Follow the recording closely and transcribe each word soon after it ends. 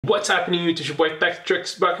What's happening YouTube? It's your boy Tech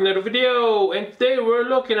Tricks back in another video, and today we're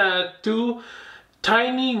looking at two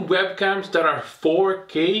tiny webcams that are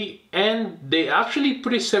 4K, and they actually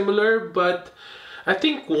pretty similar, but I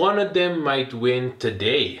think one of them might win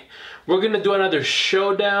today. We're gonna do another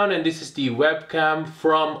showdown, and this is the webcam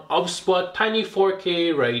from OBSBOT Tiny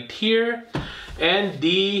 4K right here, and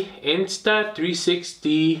the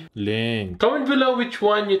Insta360 link. Comment below which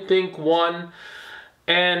one you think won,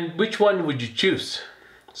 and which one would you choose?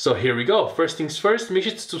 So here we go. First things first, make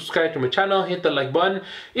sure to subscribe to my channel, hit the like button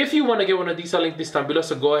if you want to get one of these. I'll link this down below,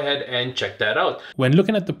 so go ahead and check that out. When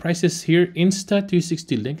looking at the prices here,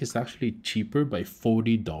 Insta360 link is actually cheaper by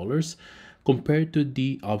 $40 compared to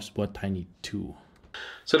the OBSBOT Tiny 2.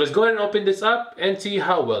 So let's go ahead and open this up and see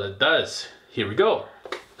how well it does. Here we go.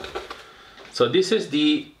 So this is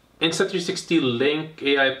the Insta360 link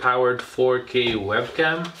AI powered 4K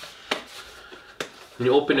webcam. When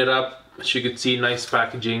you open it up, as you can see, nice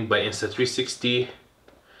packaging by Insta360.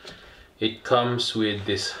 It comes with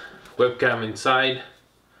this webcam inside.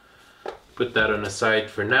 Put that on the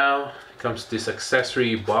side for now. It comes this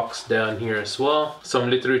accessory box down here as well.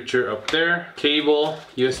 Some literature up there. Cable,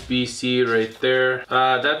 USB-C right there.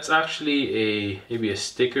 That's actually maybe a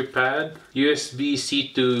sticker pad. USB-C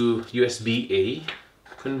to USB-A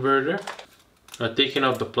converter. Taking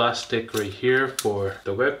out the plastic right here for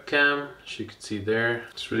the webcam, as you can see there.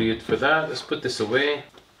 It's really good for that. Let's put this away.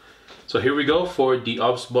 So here we go for the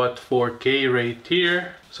OBSBOT 4K right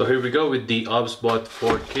here. So here we go with the OBSBOT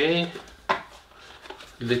 4K.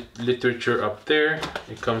 Literature up there.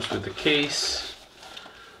 It comes with the case,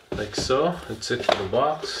 like so. That's it for the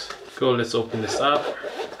box. Go, let's open this up.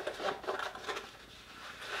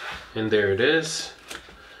 And there it is.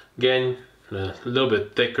 Again, a little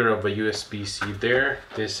bit thicker of a USB-C there.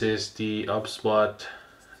 This is the OBSBOT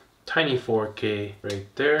Tiny 4K right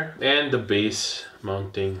there, and the base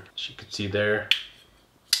mounting, as you can see there.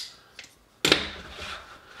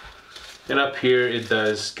 And up here it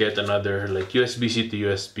does get another like USB-C to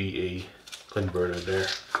USB-A converter there.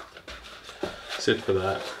 That's it for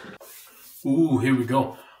that. Ooh, here we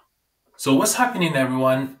go. So what's happening,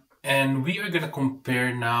 everyone? And we are gonna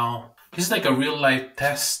compare now. This is like a real life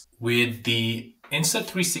test with the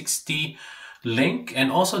Insta360 link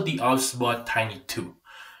and also the OBSBOT Tiny 2.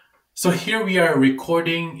 So here we are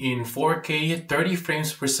recording in 4K 30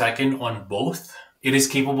 frames per second on both. It is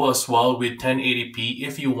capable as well with 1080p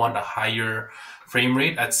if you want a higher frame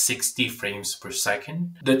rate at 60 frames per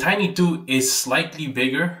second. The Tiny 2 is slightly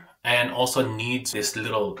bigger and also needs this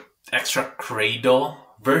little extra cradle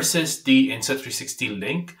versus the Insta360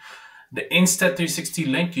 link. The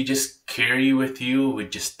Insta360 link you just carry with you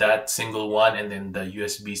with just that single one and then the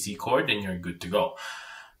USB-C cord, and you're good to go.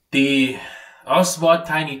 The OBSBOT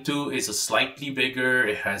Tiny 2 is a slightly bigger.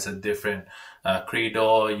 It has a different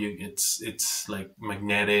cradle. It's like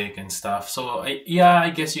magnetic and stuff. So I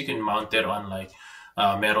guess you can mount it on like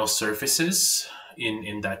metal surfaces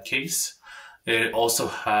in that case. It also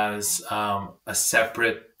has a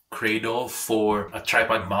separate cradle for a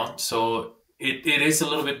tripod mount. So it is a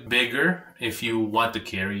little bit bigger if you want to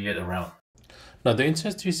carry it around. Now the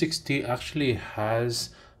Insta360 actually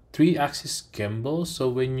has 3-axis gimbal, so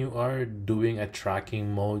when you are doing a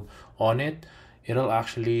tracking mode on it, it'll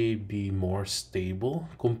actually be more stable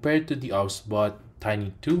compared to the OBSBOT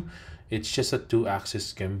Tiny 2. It's just a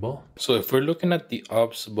 2-axis gimbal. So if we're looking at the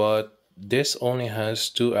OBSBOT, this only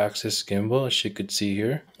has 2-axis gimbal, as you could see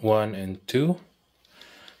here, 1 and 2.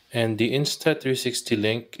 And the Insta360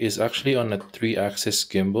 link is actually on a 3-axis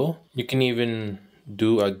gimbal. You can even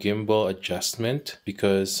do a gimbal adjustment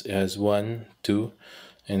because it has 1, 2,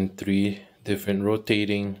 and 3 different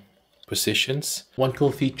rotating positions. One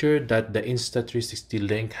cool feature that the Insta360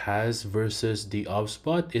 link has versus the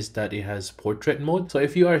OBSBOT is that it has portrait mode. So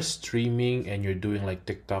if you are streaming and you're doing like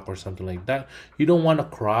TikTok or something like that, you don't want to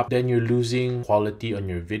crop, then you're losing quality on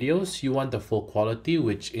your videos. You want the full quality,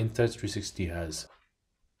 which Insta360 has.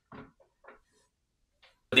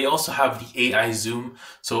 They also have the AI zoom,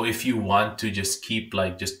 so if you want to just keep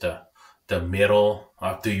like just the middle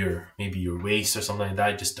up to your maybe your waist or something like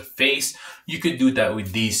that, just the face, you could do that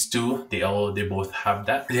with these two. They both have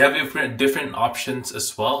that. They have different options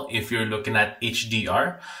as well. If you're looking at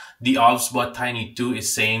HDR, the OBSBOT Tiny 2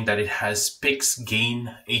 is saying that it has pix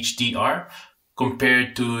gain HDR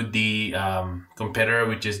compared to the competitor,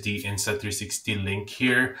 which is the Insta360 link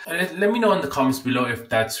here. Let me know in the comments below if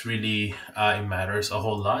that's really it matters a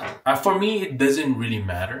whole lot. For me, it doesn't really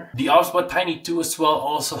matter. The OBSBOT Tiny 2 as well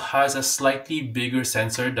also has a slightly bigger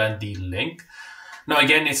sensor than the link. Now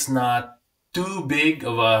again, it's not too big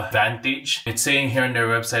of a advantage. It's saying here on their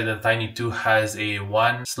website that Tiny 2 has a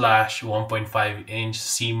 1/1.5 inch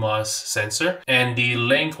CMOS sensor, and the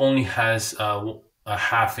link only has a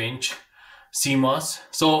 ½ inch CMOS.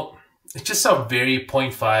 So it's just a very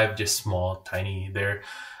 0.5, just small, tiny there,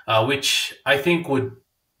 which I think would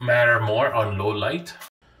matter more on low light.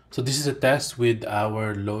 So this is a test with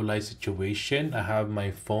our low light situation. I have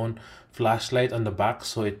my phone flashlight on the back,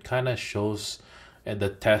 so it kind of shows the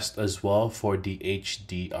test as well for the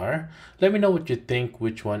HDR. Let me know what you think,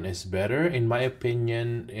 which one is better. In my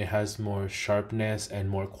opinion, it has more sharpness and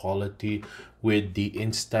more quality with the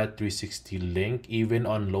Insta360 link. Even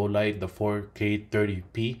on low light, the 4K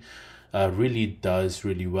 30p really does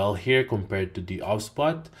really well here compared to the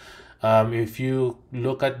OBSBOT. If you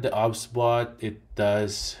look at the OBSBOT, it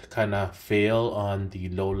does kind of fail on the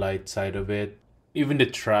low light side of it. Even the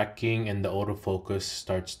tracking and the autofocus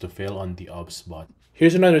starts to fail on the OBSBOT.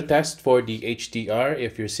 Here's another test for the HDR.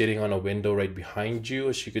 If you're sitting on a window right behind you,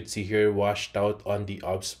 as you could see here, washed out on the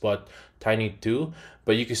OBSBOT Tiny 2,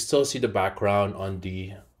 but you can still see the background on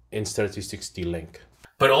the Insta360 link.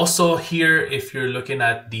 But also here, if you're looking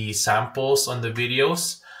at the samples on the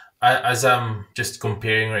videos, as I'm just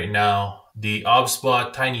comparing right now, the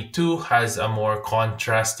OBSBOT Tiny 2 has a more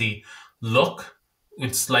contrasty look.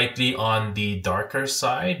 It's slightly on the darker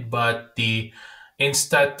side, but the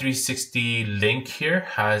Insta360 link here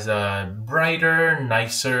has a brighter,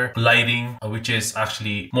 nicer lighting, which is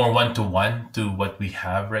actually more one-to-one to what we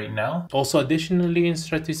have right now. Also, additionally,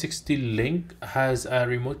 Insta360 link has a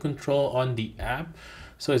remote control on the app.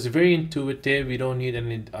 So it's very intuitive. You don't need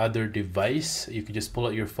any other device. You can just pull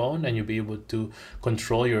out your phone and you'll be able to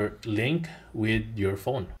control your link with your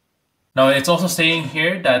phone. Now, it's also saying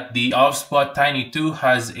here that the OBSBOT Tiny 2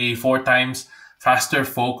 has a 4 times faster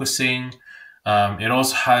focusing. It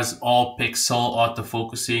also has all pixel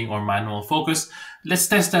autofocusing or manual focus. Let's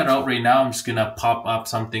test that out right now. I'm just gonna pop up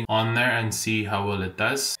something on there and see how well it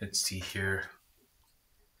does. Let's see here.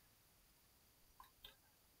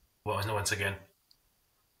 Well, once again.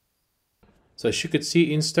 So as you could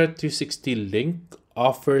see, Insta360 link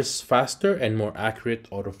offers faster and more accurate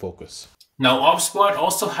autofocus. Now, OBSBOT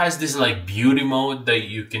also has this like beauty mode that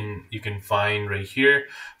you can find right here.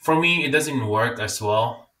 For me, it doesn't work as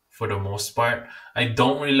well for the most part. I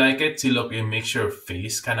don't really like it. See, look, it makes your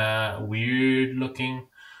face kind of weird looking.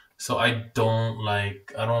 So I don't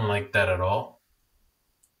like that at all.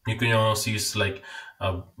 You can also use like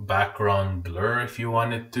a background blur if you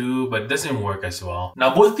wanted to, but it doesn't work as well.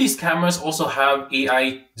 Now, both these cameras also have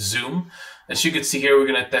AI zoom. As you can see here, we're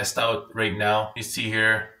gonna test out right now. You see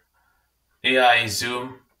here, AI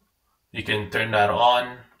zoom. You can turn that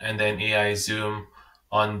on, and then AI zoom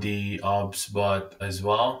on the OBSBOT as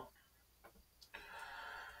well.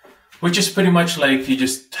 Which is pretty much like you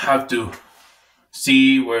just have to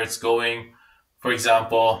see where it's going. For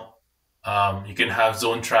example, you can have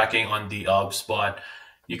zone tracking on the OBSBOT.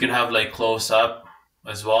 You can have like close up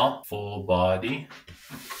as well, full body.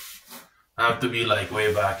 I have to be like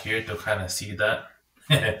way back here to kind of see that.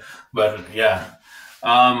 But yeah,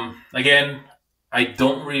 again, I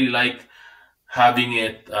don't really like having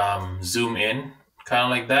it zoom in kind of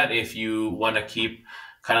like that. If you want to keep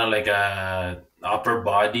kind of like a upper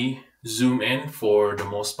body zoom in for the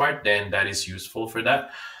most part, then that is useful for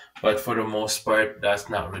that. But for the most part, that's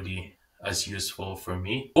not really as useful for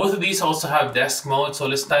me. Both of these also have desk mode, so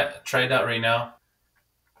let's try that right now.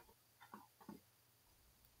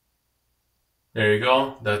 There you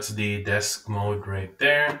go. That's the desk mode right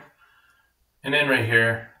there. And then right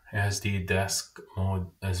here, it has the desk mode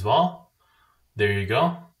as well. There you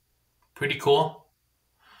go. Pretty cool.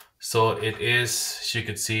 So it is, as you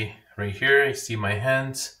can see right here, you see my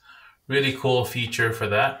hands. Really cool feature for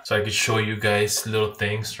that. So I could show you guys little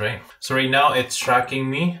things, right? So right now it's tracking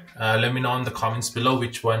me. Let me know in the comments below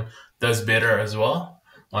which one does better as well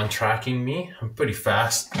on tracking me. I'm pretty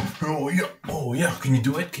fast. Oh yeah, can you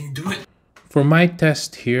do it? Can you do it? For my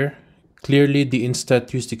test here, clearly the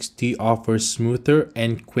Insta360 offers smoother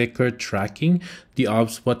and quicker tracking. The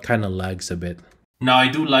OBSBOT kind of lags a bit. Now I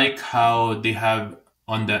do like how they have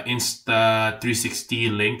on the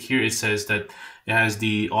Insta360 link here, it says that it has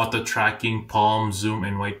the auto tracking, palm, zoom,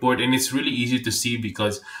 and whiteboard, and it's really easy to see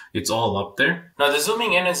because it's all up there. Now the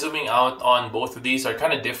zooming in and zooming out on both of these are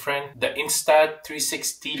kind of different. The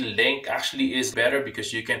Insta360 link actually is better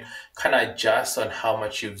because you can kind of adjust on how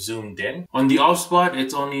much you've zoomed in. On the OBSBOT,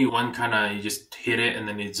 it's only one kind of, you just hit it and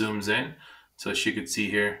then it zooms in. So as you could see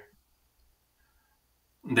here,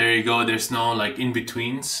 there you go. There's no like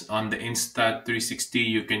in-betweens. On the Insta360,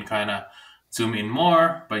 you can kind of zoom in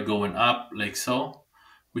more by going up like so.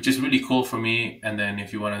 which is really cool for me. And then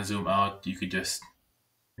if you want to zoom out, you just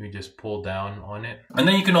pull down on it. And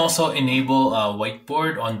then you can also enable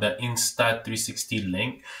Whiteboard on the Insta360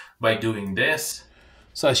 link by doing this.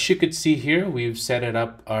 So as you could see here, we've set it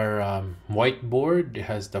up our whiteboard. It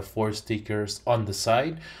has the 4 stickers on the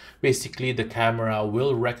side. Basically, the camera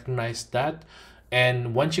will recognize that.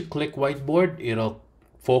 And once you click whiteboard, it'll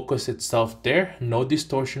focus itself there. No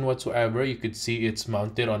distortion whatsoever. You could see it's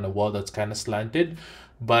mounted on a wall that's kind of slanted,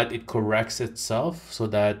 but it corrects itself so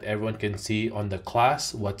that everyone can see on the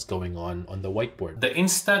class what's going on the whiteboard. The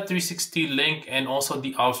Insta360 link and also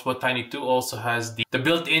the OBSBOT Tiny 2 also has the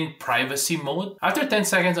built-in privacy mode. After 10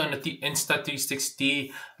 seconds on the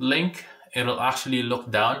Insta360 link, it'll actually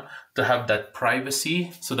look down to have that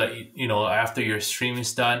privacy so that, you know, after your stream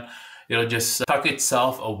is done, it'll just tuck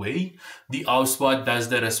itself away. The OBSBOT does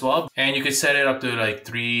that as well. And you can set it up to like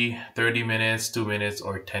 30 minutes, 2 minutes,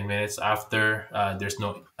 or 10 minutes after there's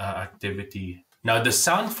no activity. Now the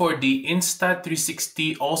sound for the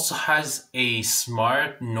Insta360 also has a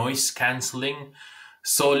smart noise cancelling.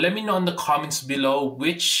 So let me know in the comments below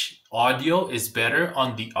which audio is better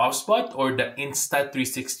on the OBSBOT or the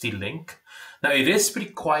Insta360 link. Now it is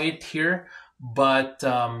pretty quiet here, but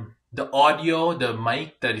the audio, the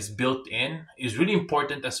mic that is built in is really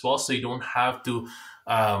important as well, so you don't have to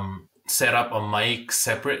set up a mic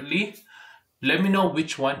separately. Let me know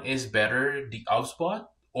which one is better, the OBSBOT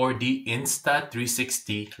or the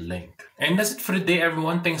Insta360 link. And that's it for today,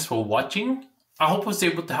 everyone. Thanks for watching. I hope I was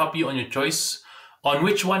able to help you on your choice on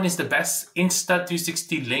which one is the best,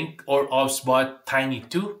 Insta360 link or OBSBOT Tiny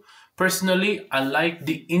 2. Personally, I like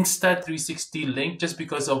the Insta360 link just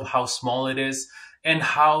because of how small it is and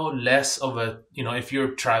how less of a, you know, if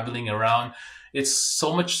you're traveling around, it's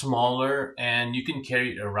so much smaller and you can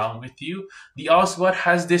carry it around with you. The OBSBOT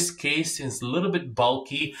has this case, it's a little bit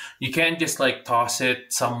bulky. You can't just like toss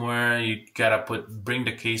it somewhere. You gotta bring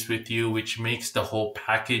the case with you, which makes the whole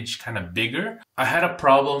package kind of bigger. I had a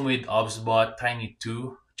problem with OBSBOT Tiny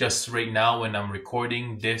 2 just right now when I'm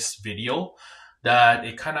recording this video, that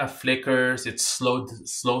it kind of flickers, it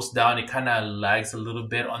slows down, it kind of lags a little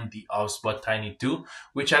bit on the OBSBOT Tiny 2,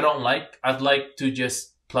 which I don't like. I'd like to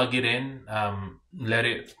just plug it in,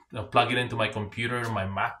 plug it into my computer, my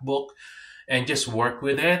MacBook, and just work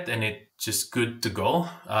with it, and it's just good to go.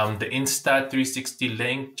 The Insta360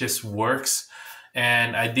 link just works,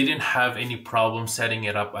 and I didn't have any problem setting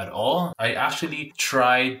it up at all. I actually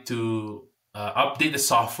tried to update the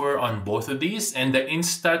software on both of these, and the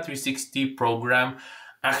Insta360 program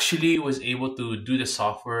actually was able to do the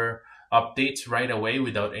software updates right away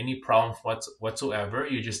without any problems whatsoever.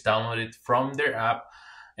 You just download it from their app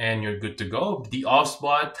and you're good to go. The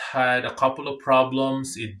OBSBOT had a couple of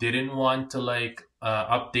problems. It didn't want to like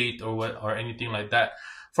update or anything like that.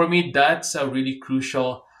 For me, that's a really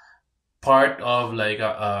crucial part of like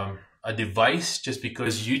a device, just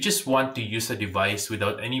because you just want to use a device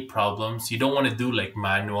without any problems. You don't want to do like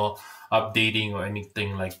manual updating or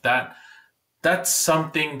anything like that. That's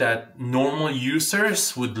something that normal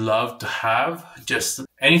users would love to have. Just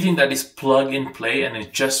anything that is plug and play and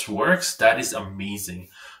it just works, that is amazing.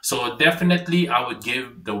 So definitely I would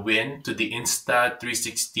give the win to the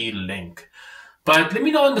Insta360 link. But let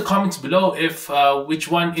me know in the comments below if which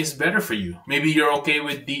one is better for you. Maybe you're okay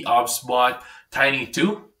with the OBSBOT Tiny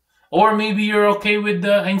 2, or maybe you're okay with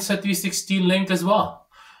the Insta360 link as well.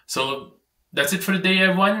 So that's it for today,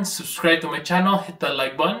 everyone. Subscribe to my channel, hit that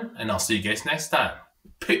like button, and I'll see you guys next time.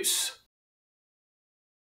 Peace.